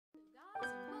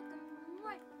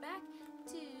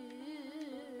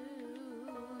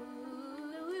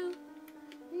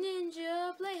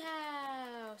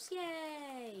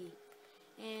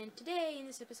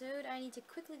this episode, I need to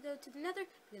quickly go to the nether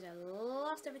because I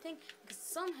lost everything because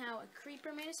somehow a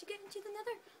creeper managed to get into the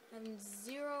nether. I have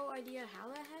zero idea how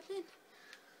that happened.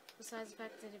 Besides the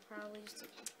fact that it probably just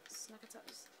snuck its up.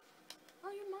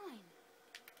 Oh, you're mine.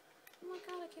 Oh my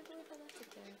god, I can't believe I left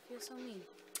it there. I feel so mean.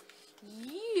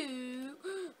 You...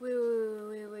 Wait.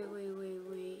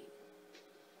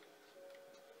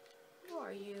 Who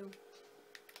are you?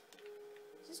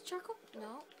 Is this charcoal?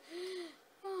 No.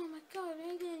 Oh my god,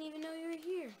 I didn't even know you were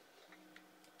here.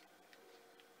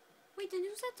 Wait, then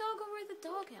who's that dog over at the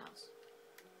doghouse?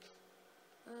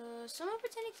 Someone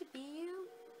pretending to be you?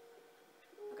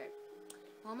 Okay.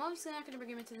 Well, I'm obviously not going to bring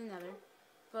him into the nether.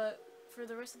 But for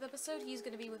the rest of the episode, he's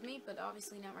going to be with me. But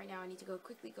obviously not right now. I need to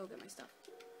quickly go get my stuff.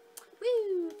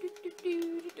 Woo!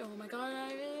 Oh my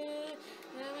god,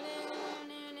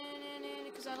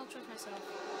 because I don't trust myself.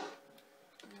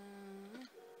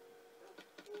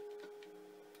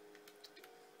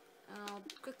 I'll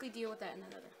quickly deal with that in the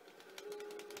nether.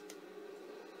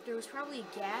 There was probably a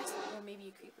ghast or maybe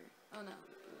a creeper. Oh no.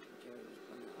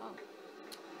 Oh.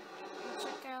 I'll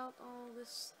check out all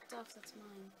this stuff that's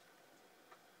mine.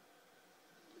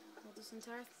 Well, this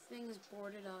entire thing is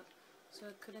boarded up, so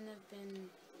it couldn't have been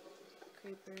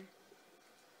creeper.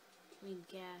 I mean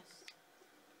ghast.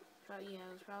 Yeah,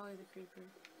 it was probably the creeper.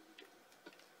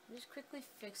 I'll just quickly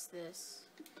fix this.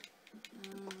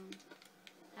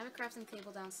 I have a crafting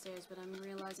table downstairs, but I'm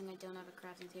realizing I don't have a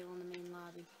crafting table in the main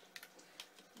lobby.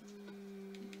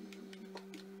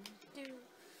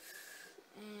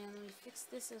 And let me fix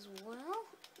this as well.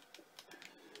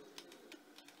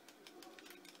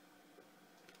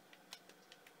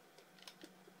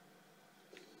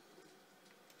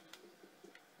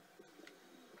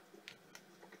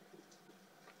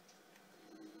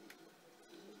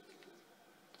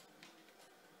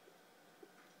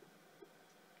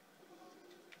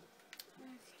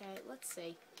 Okay, let's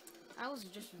see. I was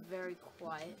just very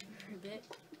quiet for a bit,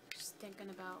 just thinking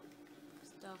about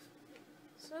stuff.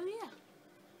 So yeah,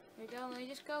 there you go. Let me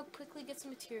just go quickly get some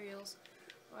materials,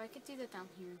 or I could do that down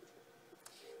here.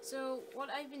 So what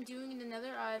I've been doing in the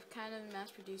nether, I've kind of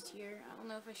mass-produced here. I don't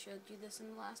know if I showed you this in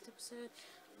the last episode,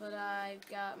 but I've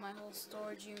got my whole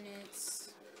storage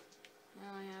units.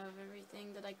 Now I have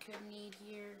everything that I could need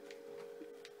here.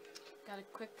 Got a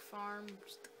quick farm,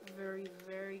 just very,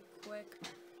 very quick.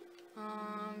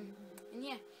 And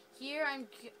yeah, here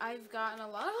I've gotten a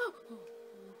lot of.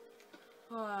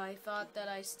 Oh, I thought that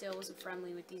I still wasn't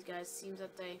friendly with these guys. Seems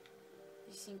that they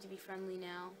seem to be friendly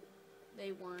now.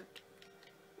 They weren't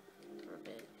for a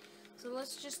bit. So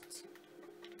let's just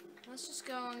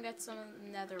go and get some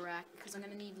netherrack because I'm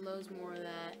gonna need loads more of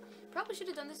that. Probably should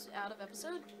have done this out of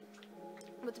episode,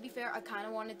 but to be fair, I kind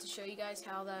of wanted to show you guys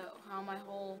how my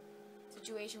whole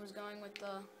situation was going with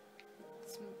the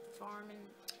farm. And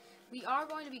we are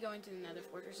going to be going to the nether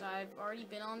fortress. I've already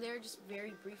been on there just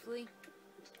very briefly,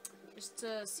 just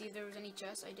to see if there was any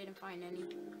chests. I didn't find any.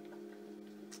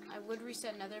 I would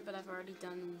reset nether, but I've already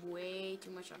done way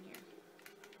too much on here.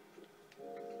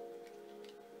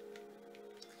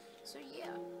 So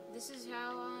yeah, this is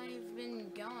how I've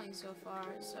been going so far.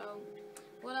 So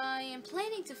what I am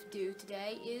planning to do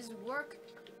today is work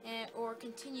or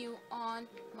continue on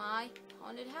my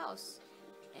haunted house.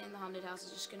 And the haunted house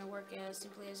is just going to work as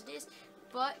simply as it is.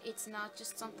 But it's not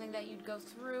just something that you'd go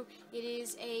through. It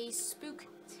is a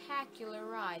spooktacular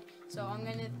ride. So I'm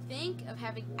going to think of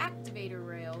having activator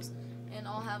rails. And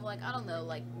I'll have, like, I don't know,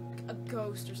 like a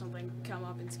ghost or something come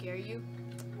up and scare you.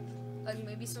 Like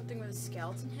maybe something with a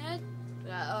skeleton head.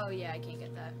 But oh yeah, I can't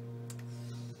get that.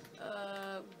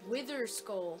 Wither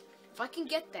skull. If I can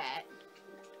get that,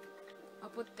 I'll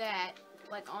put that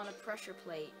like on a pressure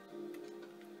plate.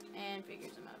 And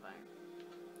figures I'm out of iron.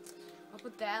 I'll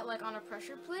put that like on a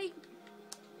pressure plate.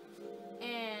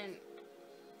 And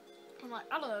I'm like,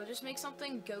 I don't know, just make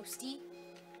something ghosty.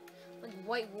 Like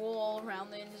white wool all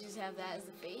around it and just have that as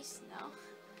the face. No.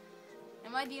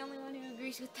 Am I the only one who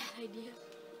agrees with that idea?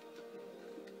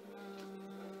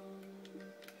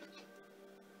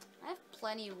 I have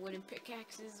plenty of wooden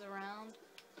pickaxes around.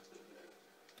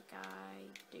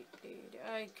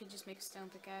 I could just make a stone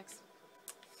pickaxe.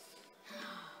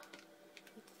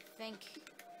 Think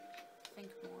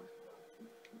more.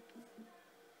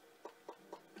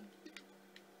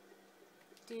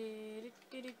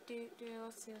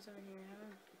 Let's see what's over here. I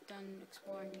haven't done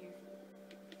exploring here.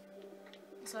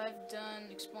 So I've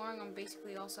done exploring on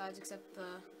basically all sides except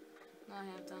the. No, I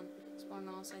have done exploring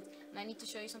on all sides, and I need to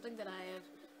show you something that I have.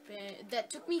 That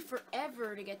took me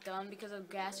forever to get done because of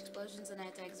gas explosions, and I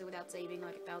had to exit without saving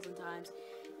like 1,000 times,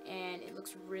 and it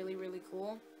looks really, really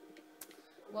cool.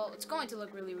 well, it's going to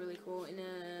look really, really cool. And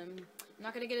I'm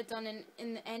not going to get it done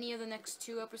in any of the next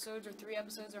 2 episodes or 3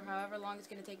 episodes or however long it's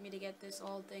going to take me to get this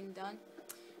whole thing done.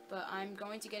 But I'm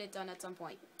going to get it done at some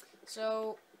point.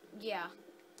 So, yeah.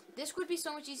 This would be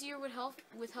so much easier with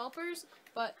helpers,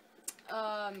 but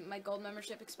my gold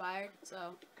membership expired.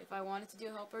 So, if I wanted to do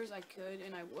helpers, I could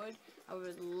and I would. I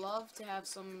would love to have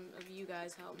some of you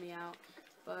guys help me out,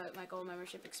 but my gold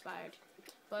membership expired.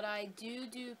 But I do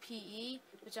PE,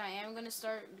 which I am going to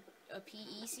start a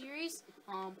PE series,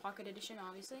 Pocket Edition,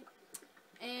 obviously.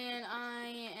 And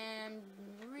I am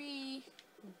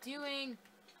redoing...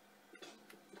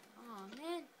 Oh,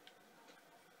 man.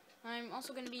 I'm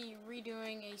also going to be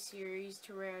redoing a series,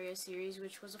 Terraria series,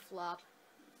 which was a flop.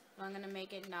 But I'm going to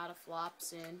make it not a flop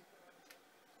soon.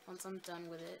 Once I'm done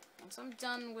with it. Once I'm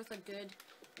done with a good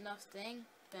enough thing,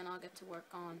 then I'll get to work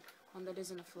on one that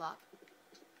isn't a flop.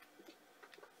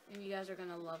 And you guys are going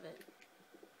to love it.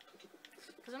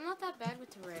 Because I'm not that bad with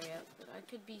Terraria, but I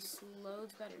could be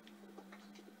loads better.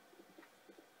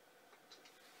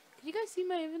 Can you guys see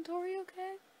my inventory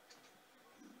okay?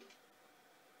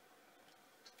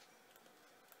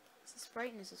 This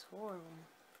brightness is horrible.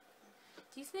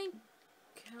 Do you think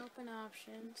open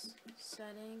options,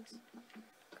 settings,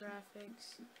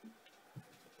 graphics,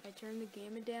 if I turn the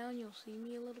gamma down, you'll see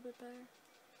me a little bit better?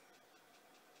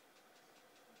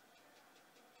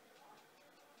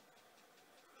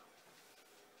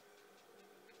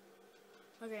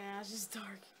 Okay, now it's just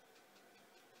dark.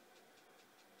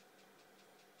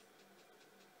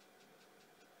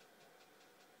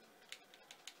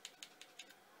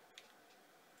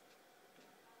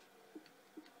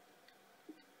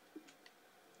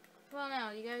 Well,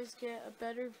 now, you guys get a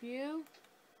better view?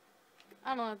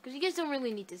 I don't know, because you guys don't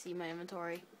really need to see my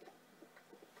inventory.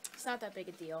 It's not that big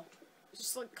a deal. It's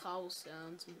just like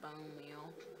cobblestones and bone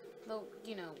meal. Though,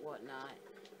 you know, whatnot.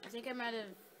 I think I might have,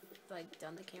 like,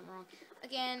 done the camera wrong.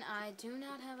 Again, I do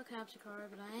not have a capture card,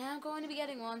 but I am going to be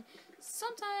getting one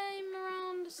sometime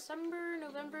around December,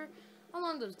 November,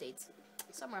 along those dates.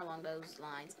 Somewhere along those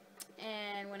lines.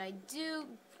 And when I do,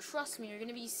 trust me, you're going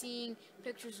to be seeing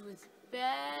pictures with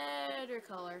better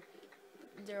color.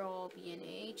 They'll all be in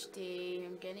HD.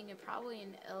 I'm getting it probably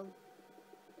in Elgato.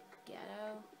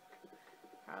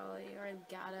 Probably, or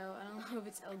Elgato. I don't know if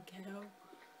it's Elgato.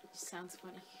 It just sounds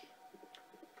funny.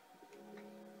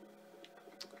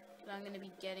 But I'm going to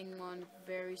be getting one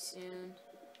very soon.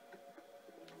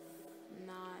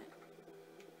 Not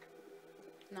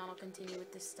I'll continue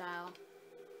with this style.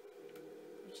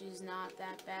 Which is not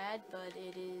that bad, but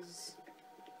it is,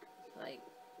 like,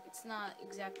 it's not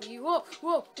exactly, whoa,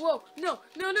 whoa, whoa, no,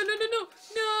 no, no, no, no, no,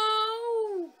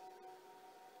 no!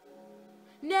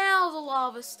 Now the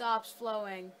lava stops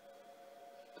flowing.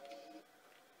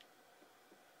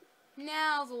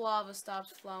 Now the lava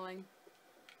stops flowing.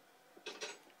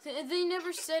 They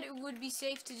never said it would be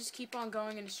safe to just keep on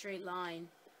going in a straight line.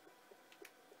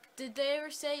 Did they ever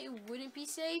say it wouldn't be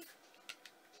safe?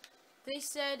 They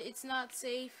said it's not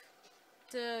safe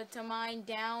to mine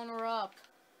down or up.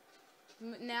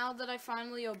 Now that I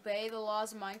finally obey the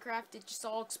laws of Minecraft, it just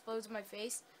all explodes in my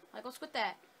face. Like, what's with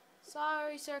that?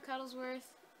 Sorry, Sir Cuddlesworth.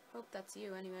 Hope that's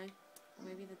you, anyway. Or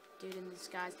maybe the dude in the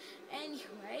disguise.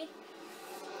 Anyway,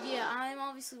 yeah, I'm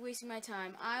obviously wasting my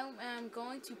time. I am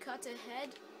going to cut ahead,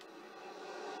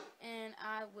 and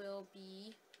I will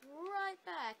be right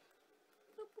back.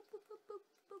 Boop, boop, boop, boop, boop,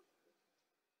 boop.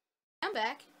 I'm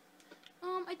back.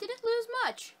 I didn't lose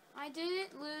much. I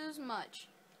didn't lose much.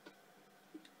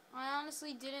 I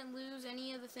honestly didn't lose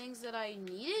any of the things that I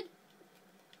needed.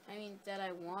 I mean, that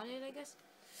I wanted, I guess.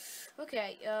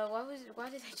 Okay, why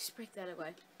did I just break that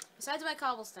away? Besides my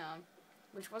cobblestone,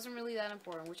 which wasn't really that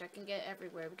important, which I can get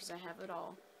everywhere because I have it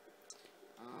all.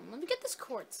 Let me get this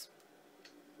quartz.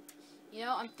 You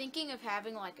know, I'm thinking of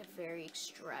having, like, a very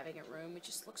extravagant room. It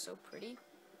just looks so pretty.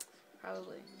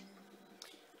 Probably.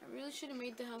 I really should have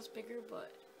made the house bigger,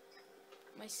 but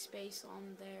my space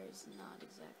on there is not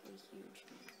exactly huge.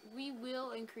 We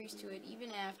will increase to it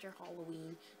even after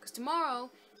Halloween, because tomorrow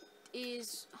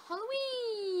is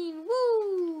Halloween!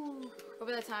 Woo! Or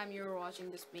by the time you're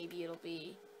watching this, maybe it'll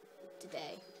be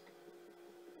today.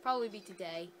 Probably be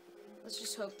today. Let's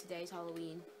just hope today's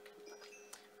Halloween.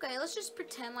 Okay, let's just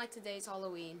pretend like today's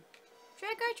Halloween.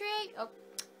 Trick or treat! Oh,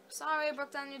 sorry, I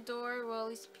broke down your door. Well, at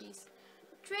least a piece.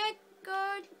 Trick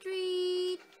or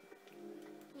treat!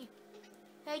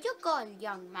 Hey, you go,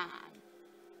 young man.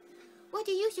 What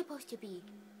are you supposed to be?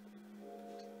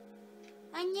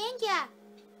 A ninja.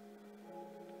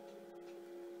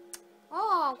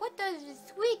 Oh, what a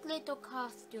sweet little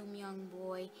costume, young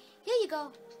boy. Here you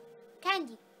go.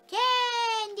 Candy.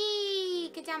 Candy!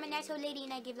 because I'm a nice old lady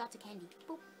and I give lots of candy.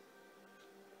 Boop.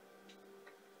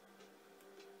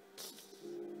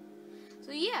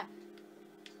 So yeah,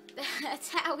 that's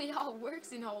how it all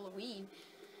works in Halloween.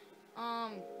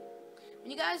 When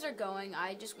you guys are going,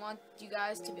 I just want you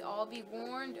guys to all be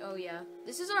warned. Oh yeah,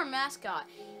 this is our mascot.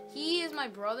 He is my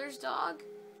brother's dog.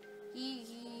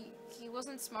 He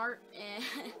wasn't smart and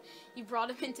he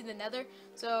brought him into the Nether.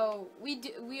 So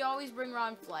we always bring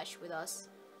raw flesh with us.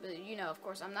 But you know, of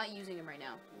course, I'm not using him right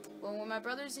now. But when my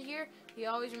brother's here, he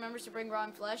always remembers to bring raw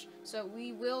flesh. So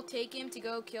we will take him to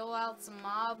go kill out some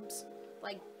mobs,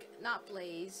 like not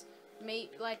blaze,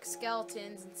 like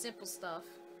skeletons and simple stuff.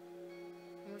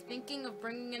 And we're thinking of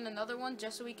bringing in another one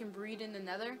just so we can breed in the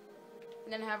Nether, and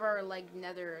then have our like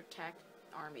Nether attack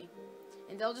army.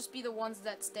 And they'll just be the ones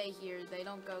that stay here. They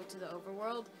don't go to the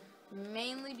overworld,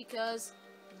 mainly because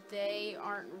they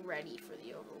aren't ready for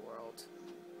the overworld.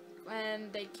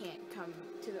 And they can't come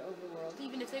to the overworld,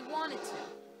 even if they wanted to.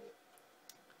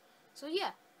 So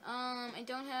yeah, I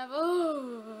don't have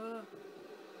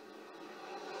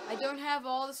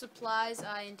all the supplies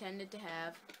I intended to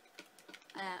have,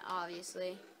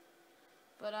 obviously.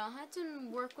 But I'll have to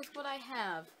work with what I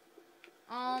have.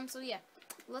 So yeah.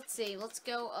 Let's see. Let's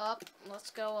go up.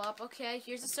 Okay,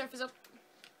 here's the surface. Oh,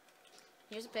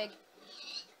 here's a pig.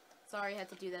 Sorry I had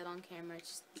to do that on camera.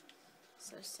 It's just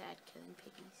so sad killing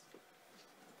piggies.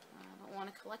 I don't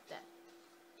want to collect that.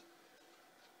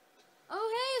 Oh,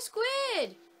 hey, a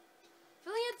squid! I've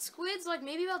only had squids like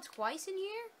maybe about twice in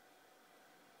here.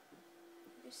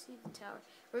 Let's see the tower.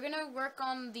 We're gonna work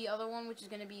on the other one, which is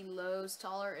gonna be loads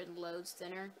taller and loads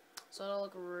thinner. So it'll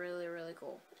look really, really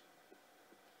cool.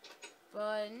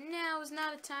 But now is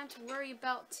not a time to worry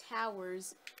about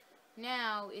towers.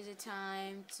 Now is a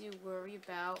time to worry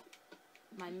about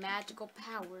my magical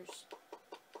powers.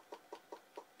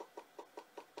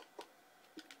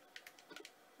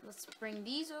 Let's bring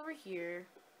these over here.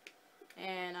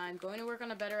 And I'm going to work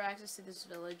on a better access to this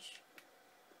village.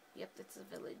 Yep, that's a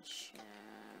village.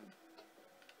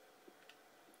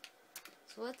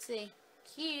 So let's see.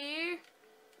 Here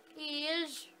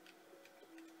is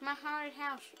my haunted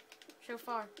house.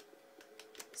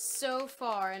 So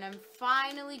far, and I'm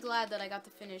finally glad that I got to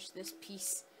finish this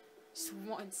piece just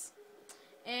once.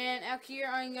 And out here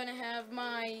I'm gonna have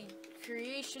my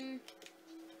creation.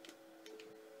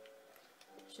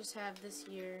 Just have this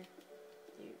here.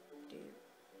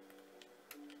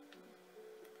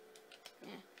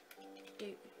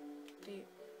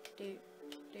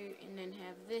 And then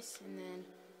have this, and then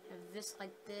have this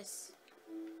like this,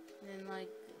 and then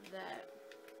like that.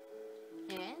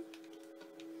 And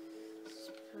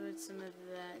put some of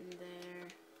that in there,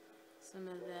 some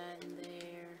of that in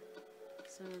there,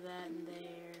 some of that in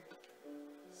there,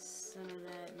 some of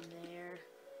that in there,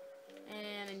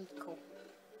 and coal.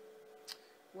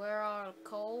 Where are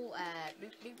coal at?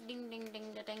 Ding, ding, ding,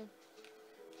 ding, ding.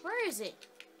 Where is it?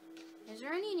 Is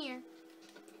there any in here?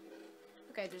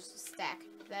 Okay, there's a stack.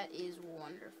 That is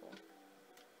wonderful.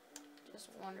 Just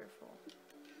wonderful.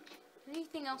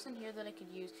 Anything else in here that I could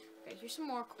use? Okay, here's some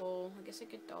more coal. I guess I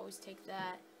could always take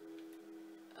that.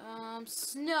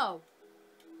 Snow.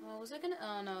 Oh, was I gonna?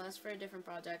 Oh no, that's for a different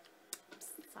project.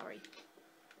 Sorry.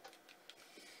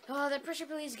 Oh, that pressure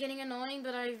plate is getting annoying,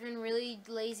 but I've been really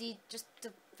lazy just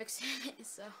to fix it,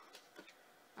 so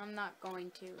I'm not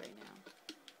going to right now.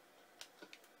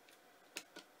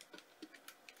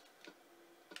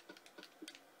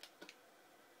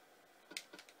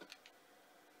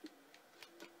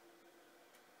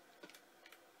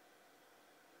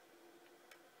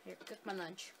 Here, cook my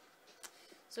lunch.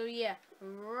 So yeah,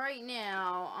 right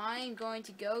now I'm going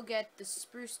to go get the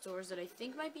spruce stores that I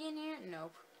think might be in here.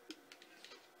 Nope.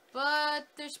 But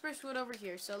there's spruce wood over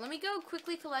here. So let me go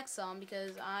quickly collect some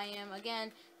because I am,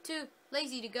 again, too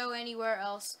lazy to go anywhere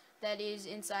else that is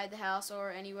inside the house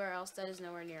or anywhere else that is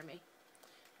nowhere near me.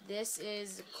 This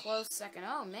is a close second.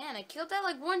 Oh man, I killed that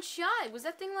like one shot. Was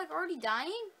that thing like already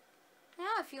dying? Now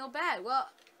I feel bad. Well,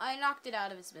 I knocked it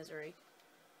out of its misery.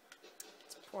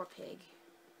 It's a poor pig.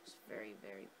 It's very,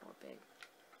 very poor pig.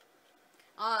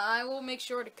 I will make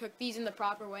sure to cook these in the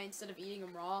proper way instead of eating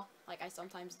them raw, like I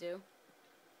sometimes do.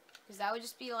 Because that would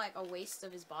just be like a waste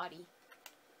of his body.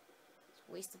 It's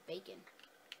a waste of bacon.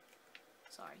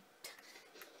 Sorry.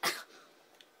 It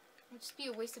would just be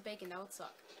a waste of bacon. That would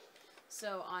suck.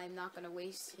 So I'm not going to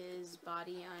waste his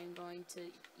body. I'm going to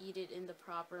eat it in the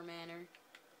proper manner.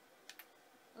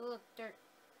 Oh, look, dirt.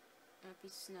 A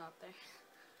piece of snow up there.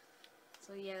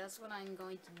 So yeah, that's what I'm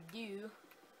going to do.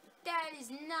 That is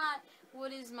not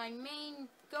what is my main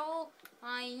goal.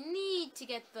 I need to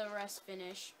get the rest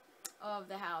finished. of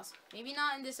the house. Maybe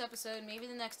not in this episode, maybe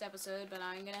the next episode, but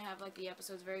I'm gonna have like the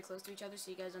episodes very close to each other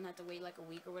so you guys don't have to wait like a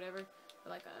week or whatever for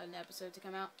like an episode to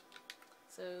come out.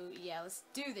 So yeah, let's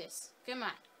do this. Come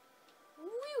on.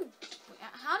 Woo!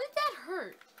 How did that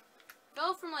hurt?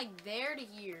 Fell from like there to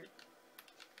here.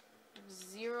 I have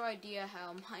zero idea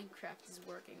how Minecraft is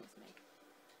working with me.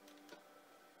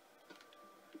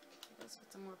 Let's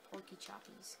get some more porky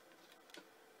choppies.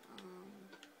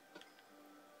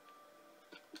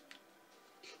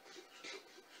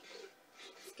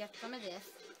 Let's get some of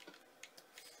this.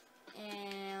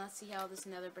 And let's see how this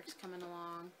nether brick's coming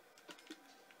along.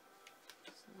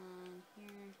 Some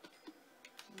here.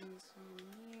 And some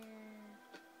here.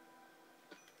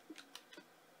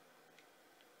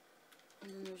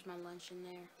 And then there's my lunch in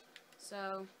there.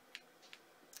 So,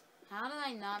 how did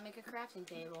I not make a crafting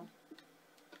table?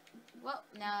 Well,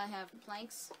 now I have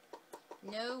planks.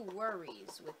 No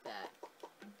worries with that.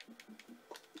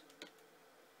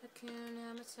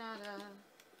 Hakuna Matata.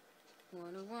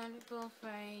 What a wonderful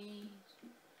phrase.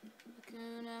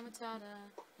 Hakuna Matata.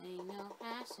 Ain't no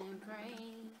passing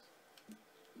praise. It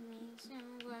means no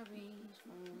worries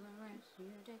for the rest of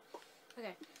your day.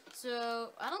 Okay,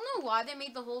 so I don't know why they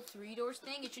made the whole 3 doors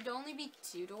thing. It should only be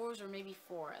 2 doors or maybe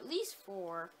 4. At least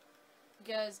 4.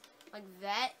 Because, like,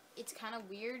 that, it's kind of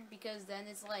weird because then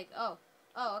it's like, oh,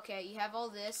 okay, you have all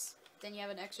this, then you have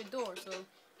an extra door. So, it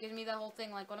gives me that whole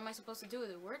thing, like, what am I supposed to do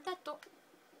with it? Where'd that door...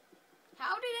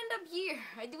 How did it end up here?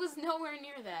 I was nowhere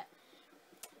near that.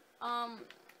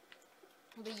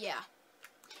 But yeah.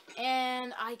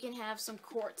 And I can have some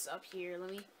quartz up here.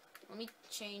 Let me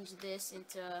change this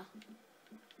into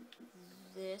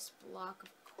this block of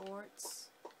quartz.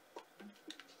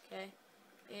 Okay.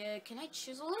 Can I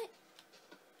chisel it?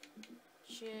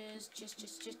 Just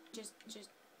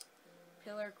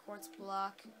pillar quartz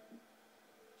block.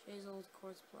 Chiseled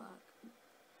quartz block.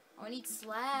 Oh, I need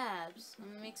slabs. Let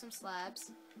me make some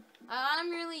slabs.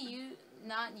 I'm really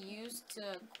not used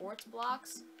to quartz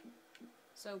blocks,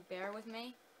 so bear with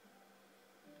me.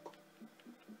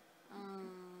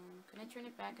 Can I turn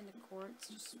it back into quartz?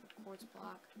 Just a quartz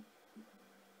block.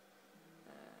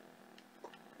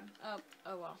 Oh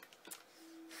well.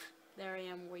 There I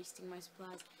am wasting my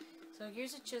supplies. So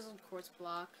here's a chiseled quartz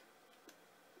block.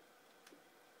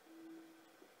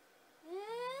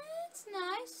 It's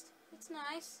nice. It's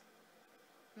nice.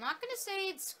 I'm not gonna say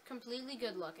it's completely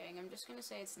good looking. I'm just gonna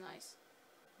say it's nice.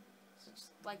 So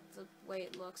just like the way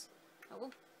it looks.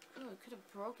 Oh, I could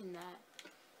have broken that.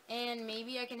 And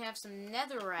maybe I can have some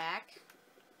netherrack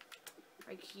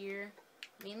right here.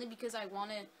 Mainly because I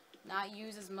want to not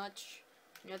use as much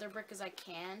nether brick as I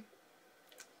can.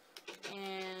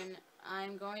 And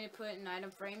I'm going to put an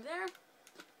item frame there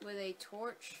with a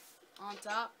torch on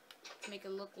top to make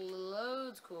it look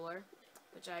loads cooler,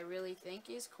 which I really think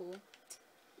is cool.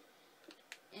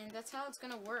 And that's how it's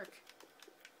going to work.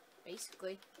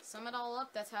 Basically, sum it all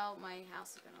up, that's how my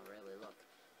house is going to really look.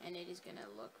 And it is going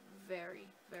to look very,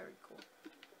 very cool.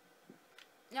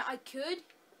 Now, I could,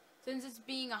 since it's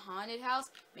being a haunted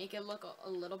house, make it look a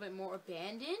little bit more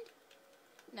abandoned.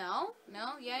 No,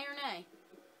 yay or nay?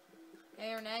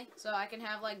 Yay or nay? So I can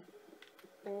have, like,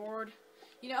 board,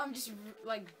 you know, I'm just,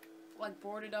 like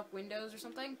boarded up windows or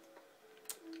something.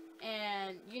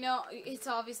 And, you know, it's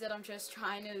obvious that I'm just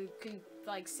trying to,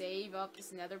 like, save up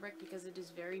this nether brick because it is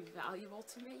very valuable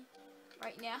to me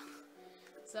right now.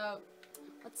 So,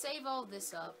 let's save all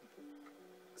this up,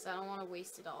 because I don't want to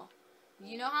waste it all.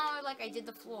 You know how, like, I did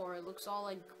the floor? It looks all,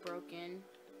 like, broken.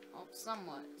 Oh,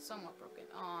 somewhat broken.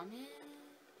 Aw, man.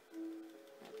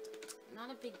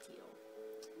 Not a big deal.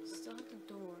 Still have the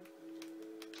door.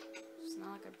 It's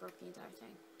not like I broke the entire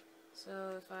thing.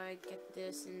 So, if I get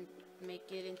this and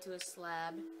make it into a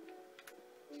slab.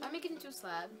 If I make it into a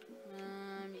slab,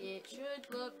 it should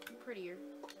look prettier.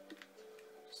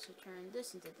 Just to turn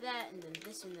this into that, and then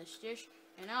this in this dish.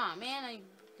 And aw, man, I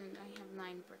have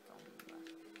 9 brick only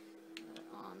left.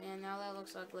 Aw, man, now that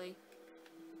looks ugly.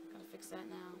 Gotta fix that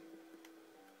now.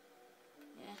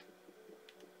 Yeah.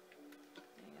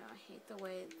 There you go. I hate the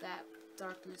way that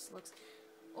darkness looks.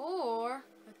 Or,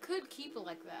 I could keep it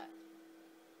like that.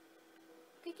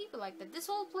 I could keep it like that. This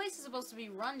whole place is supposed to be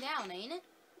run down, ain't it?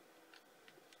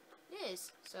 It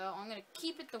is. So, I'm gonna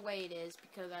keep it the way it is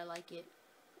because I like it.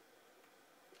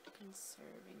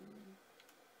 Conserving.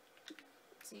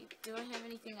 Let's see, do I have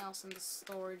anything else in the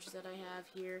storage that I have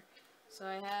here? So,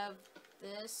 I have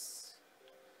this.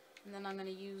 And then I'm gonna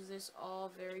use this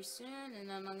all very soon. And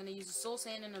then I'm gonna use the soul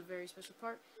sand in a very special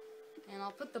part. And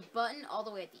I'll put the button all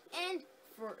the way at the end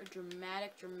for a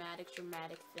dramatic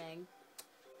thing.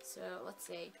 So, let's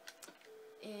see.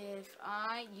 If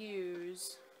I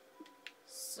use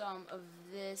some of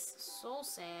this soul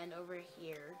sand over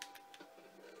here.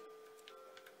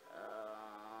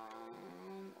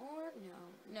 Or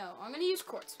no, I'm gonna use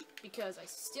quartz because I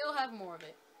still have more of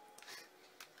it.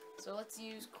 So let's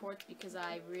use quartz because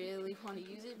I really want to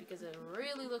use it because it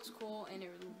really looks cool and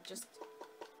it just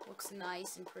looks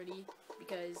nice and pretty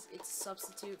because it's a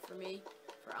substitute for me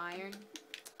for iron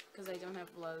because I don't have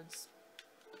loads.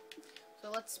 So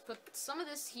let's put some of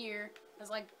this here as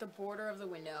like the border of the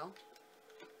window,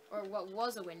 or what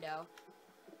was a window.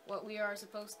 What we are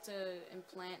supposed to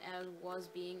implant as was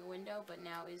being a window, but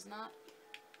now is not,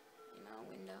 you know, a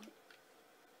window.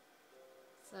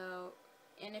 So,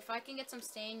 and if I can get some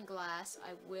stained glass,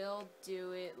 I will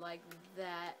do it like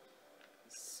that.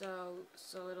 So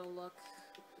it'll look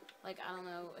like, I don't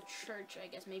know, a church, I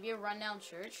guess. Maybe a rundown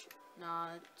church. Nah,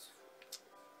 I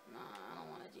don't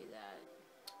want to do that.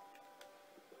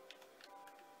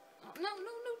 Oh, no.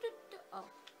 Oh,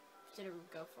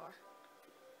 didn't go far.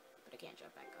 But I can't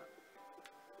jump back up.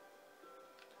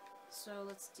 So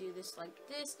let's do this like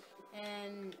this.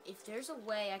 And if there's a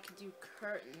way I could do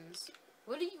curtains.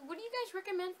 What do you guys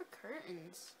recommend for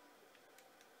curtains?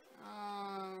 I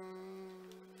have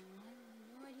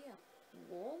no idea.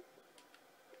 Wool?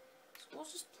 This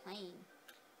wool's just plain.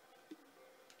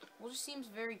 Wool just seems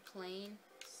very plain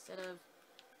instead of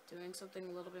doing something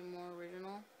a little bit more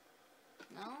original.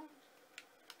 No?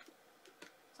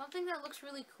 Something that looks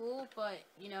really cool, but,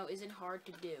 you know, isn't hard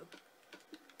to do.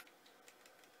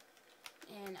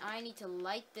 And I need to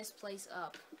light this place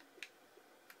up.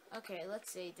 Okay, let's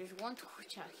see. There's one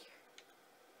torch out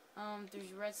here.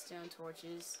 There's redstone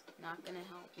torches. Not gonna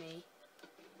help me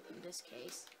in this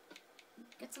case.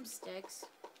 Get some sticks.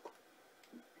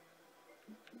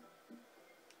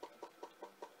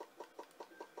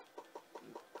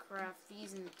 Craft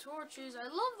these into torches. I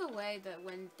love the way that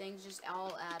when things just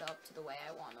all add up to the way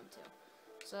I want them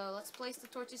to. So let's place the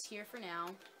torches here for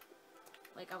now.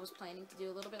 Like I was planning to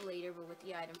do a little bit later, but with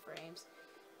the item frames.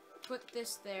 Put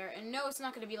this there. And no, it's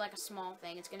not going to be like a small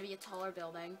thing. It's going to be a taller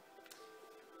building.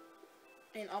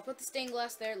 And I'll put the stained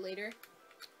glass there later.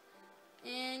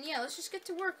 And yeah, let's just get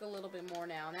to work a little bit more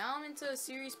now. Now I'm into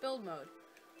serious build mode.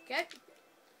 Okay?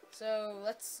 So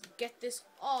let's get this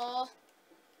all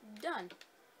done.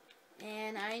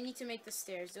 And I need to make the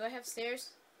stairs. Do I have stairs?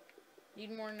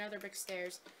 Need more nether brick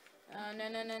stairs.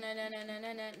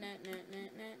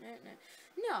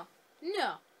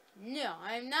 No,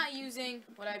 I'm not using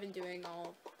what I've been doing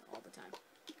all the time.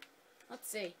 Let's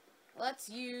see. Let's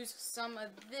use some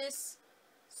of this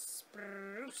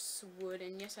spruce wood.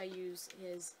 And yes, I use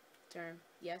his term.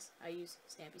 Yes, I use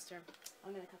Stampy's term.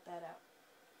 I'm gonna cut that out.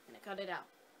 I'm gonna cut it out.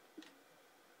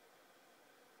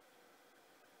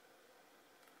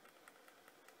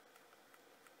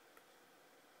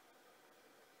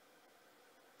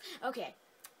 Okay,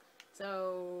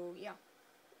 so yeah,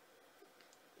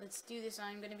 let's do this.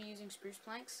 I'm going to be using spruce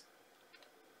planks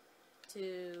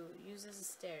to use as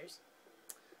stairs.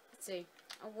 Let's see.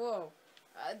 Oh, whoa,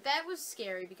 that was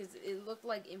scary because it looked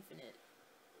like infinite.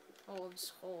 Oh,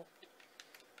 this hole.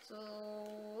 So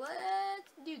let's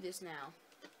do this now.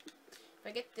 If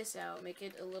I get this out, make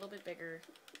it a little bit bigger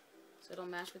so it'll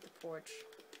match with the porch,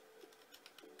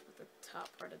 with the top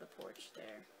part of the porch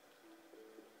there.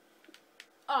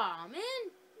 Aw,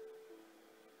 man!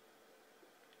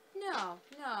 No.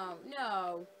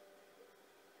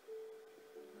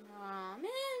 Aw,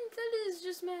 man, that is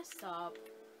just messed up.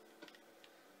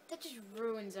 That just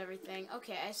ruins everything.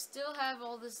 Okay, I still have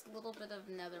all this little bit of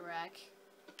netherrack.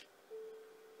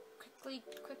 Quickly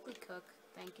cook.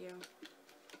 Thank you.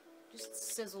 Just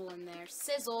sizzle in there.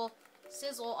 Sizzle!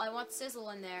 Sizzle! I want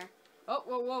sizzle in there. Oh,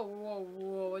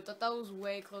 whoa. I thought that was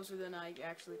way closer than I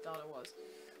actually thought it was.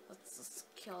 Let's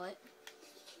kill it.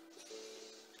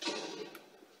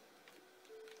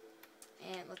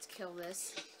 And let's kill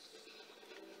this.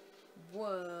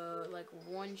 Whoa, like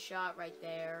one shot right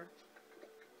there.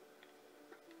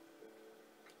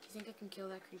 Do you think I can kill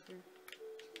that creeper?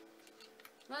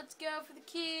 Let's go for the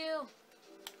kill.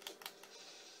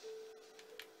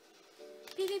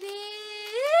 Beep.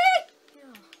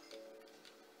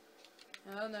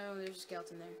 Oh no, there's a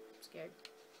skeleton there. I'm scared.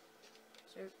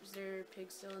 Is there a pig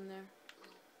still in there?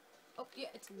 Oh, yeah,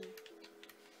 it's in there.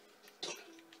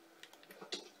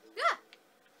 Ah!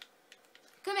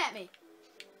 Come at me.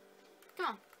 Come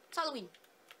on. It's Halloween.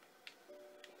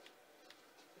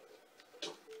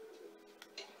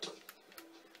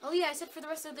 Oh, yeah, I said for the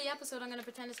rest of the episode I'm going to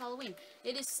pretend it's Halloween.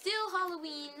 It is still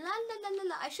Halloween. La la la la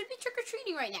la. I should be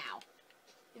trick-or-treating right now.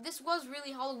 If this was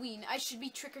really Halloween, I should be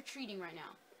trick-or-treating right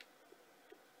now.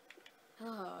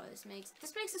 Oh, this makes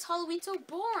this Halloween so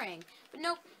boring. But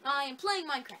nope, I am playing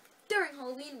Minecraft. during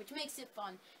Halloween, which makes it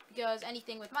fun. Because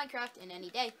anything with Minecraft in any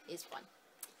day is fun.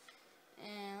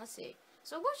 And let's see.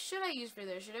 So what should I use for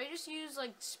this? Should I just use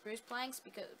like spruce planks?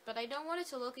 But I don't want it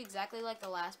to look exactly like the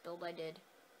last build I did,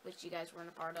 which you guys weren't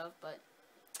a part of, but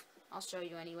I'll show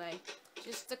you anyway.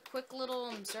 Just a quick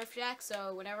little surf shack,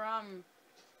 so whenever well,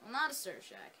 not a surf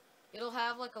shack. It'll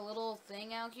have like a little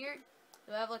thing out here.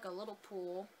 It'll have like a little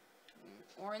pool,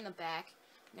 or in the back.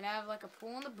 I'm gonna have like a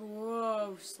pool in the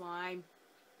whoa, slime.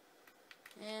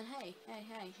 And hey,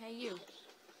 you.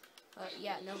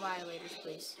 Yeah, no violators,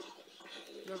 please.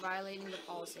 You're violating the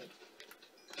policy.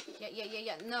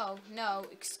 Yeah. No,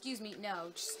 excuse me,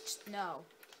 no. Just no.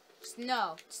 Just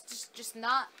no. Just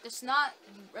not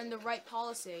in the right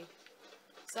policy.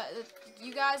 So,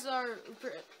 you guys are...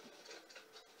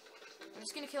 I'm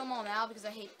just gonna kill them all now because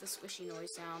I hate the squishy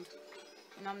noise sound.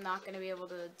 And I'm not gonna be able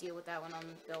to deal with that when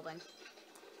I'm building.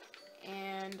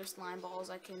 And the slime balls,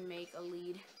 I can make a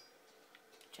lead.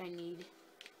 Which I need.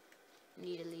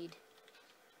 Need a lead.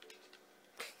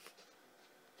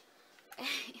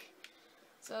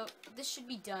 So, this should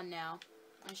be done now.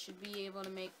 I should be able to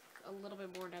make a little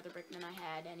bit more nether brick than I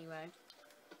had anyway.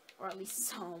 Or at least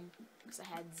some. Because I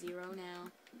had 0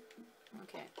 now.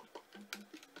 Okay.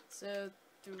 So,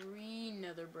 3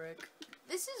 nether brick.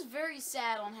 This is very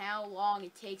sad on how long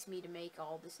it takes me to make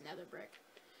all this nether brick.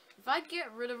 If I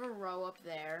get rid of a row up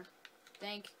there, I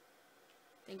think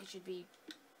it should be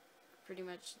pretty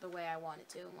much the way I want it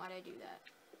to. Why'd I do that?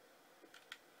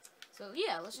 So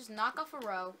yeah, let's just knock off a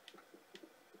row.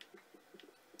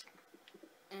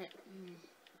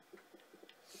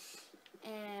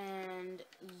 And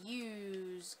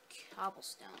use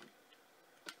cobblestone.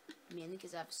 Mainly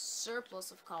because I have a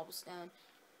surplus of cobblestone.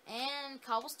 And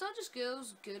cobblestone just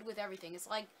goes good with everything. It's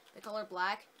like the color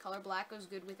black. Color black goes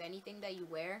good with anything that you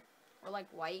wear. Or like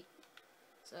white.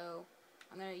 So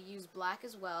I'm going to use black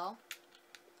as well.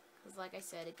 Because like I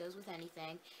said, it goes with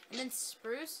anything. And then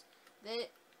spruce.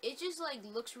 It just like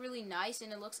looks really nice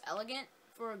and it looks elegant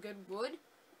for a good wood.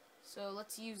 So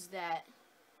let's use that.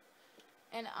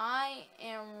 And I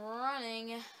am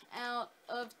running out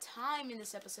of time in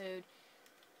this episode.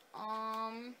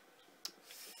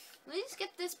 Let me just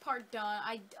get this part done.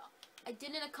 I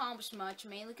didn't accomplish much,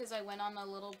 mainly because I went on a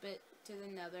little bit to the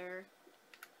nether.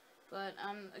 But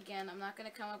again, I'm not gonna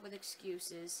come up with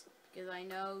excuses because I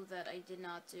know that I did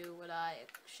not do what I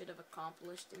should have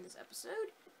accomplished in this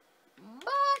episode.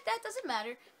 But that doesn't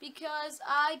matter because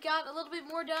I got a little bit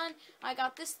more done. I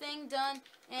got this thing done,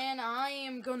 and I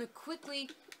am gonna quickly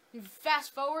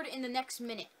fast forward in the next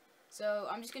minute. So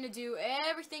I'm just gonna do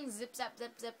everything zip zap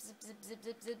zip zip zip zip zip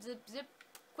zip zip zip zip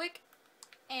quick,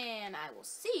 and I will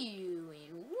see you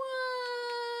in 1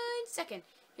 second.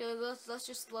 Here, let's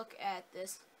just look at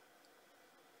this.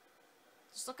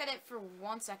 Just look at it for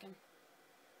 1 second.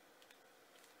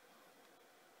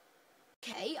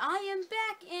 Okay, I am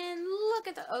back, and look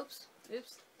at the oops,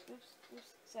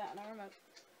 sat on our remote.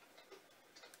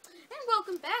 And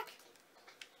welcome back.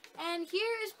 And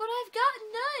here is what I've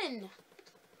gotten done.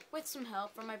 With some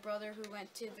help from my brother who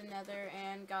went to the nether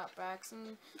and got back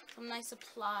some nice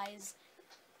supplies.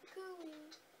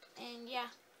 And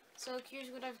yeah, so here's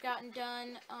what I've gotten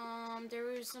done. There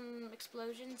were some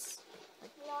explosions,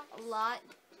 like a lot.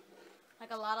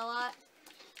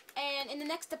 And in the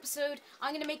next episode,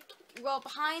 I'm gonna make, well,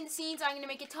 behind the scenes, I'm gonna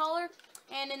make it taller.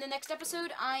 And in the next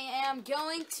episode, I am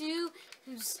going to,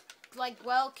 like,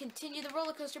 well, continue the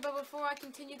roller coaster. But before I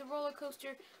continue the roller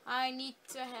coaster, I need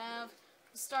to have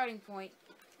a starting point.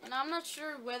 And I'm not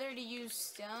sure whether to use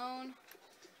stone.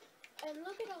 And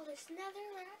look at all this nether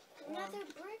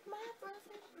brick my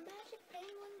brother Magic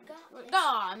Penguin got.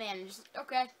 Aw, man, just,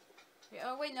 okay.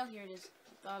 Oh, wait, no, here it is.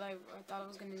 I thought I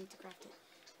was gonna need to craft it.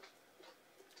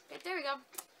 Okay, there we go.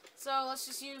 So let's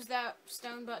just use that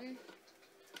stone button.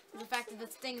 The fact that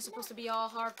this thing is supposed to be all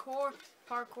hardcore.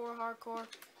 Parkour, no.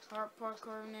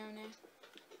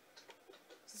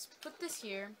 Just put this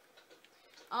here.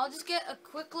 I'll just get a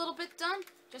quick little bit done,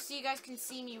 just so you guys can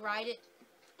see me ride it.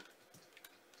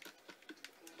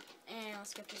 And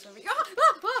let's get this over here. Oh,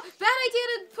 bad idea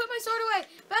to put my sword away.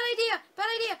 Bad idea.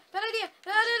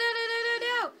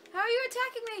 No. How are you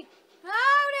attacking me? No.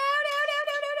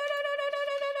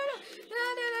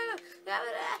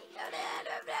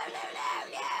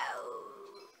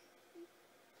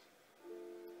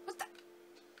 What the?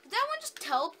 Did that one just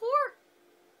teleport?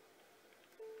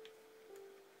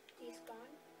 Despawn?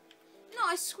 No,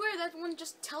 I swear that one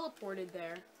just teleported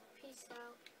there. Peace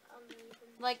out. I'm leaving.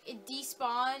 Like, it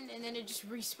despawned and then it just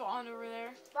respawned over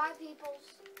there. Bye,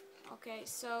 peoples. Okay,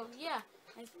 so yeah,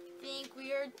 I think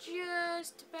we are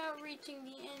just about reaching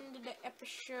the end of the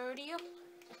episode.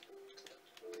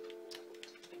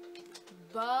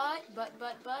 But,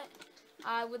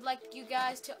 I would like you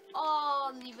guys to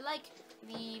all leave a like,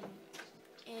 leave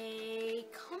a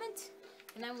comment,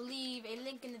 and I will leave a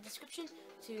link in the description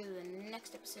to the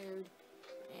next episode.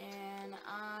 And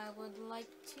I would like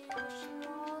to wish you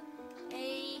all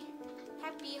a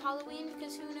happy Halloween,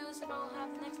 because who knows if I'll have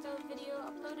the next video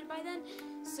uploaded by then.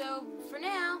 So, for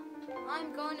now,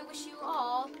 I'm going to wish you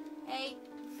all a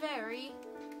very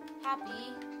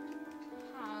happy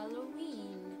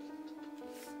Halloween.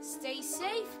 Stay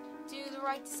safe, do the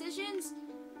right decisions,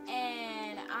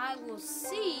 and I will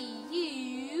see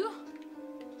you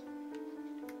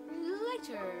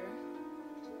later.